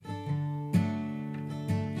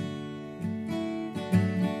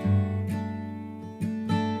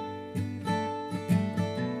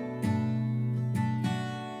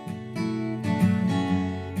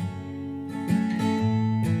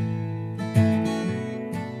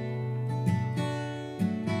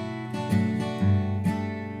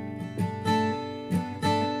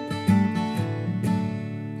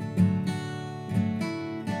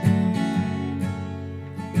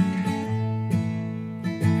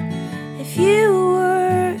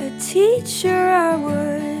teacher, I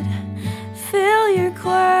would fill your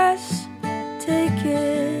class, take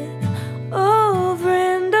it over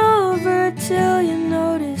and over till you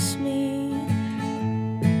notice me.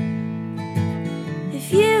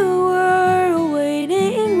 If you were a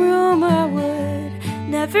waiting room, I would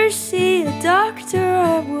never see a doctor.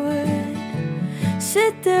 I would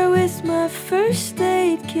sit there with my first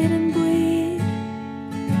aid kit and bleed.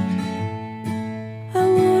 I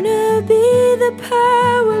wanna be the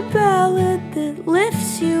power ballad that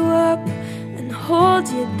lifts you up and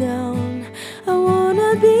holds you down. I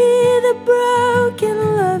wanna be the broken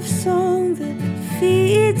love song that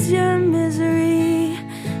feeds your misery.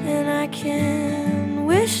 And I can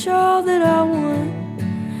wish all that I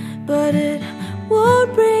want, but it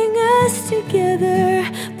won't bring us together.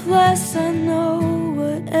 Plus I know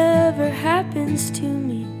whatever happens to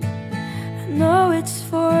me, I know it's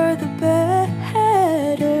for the best.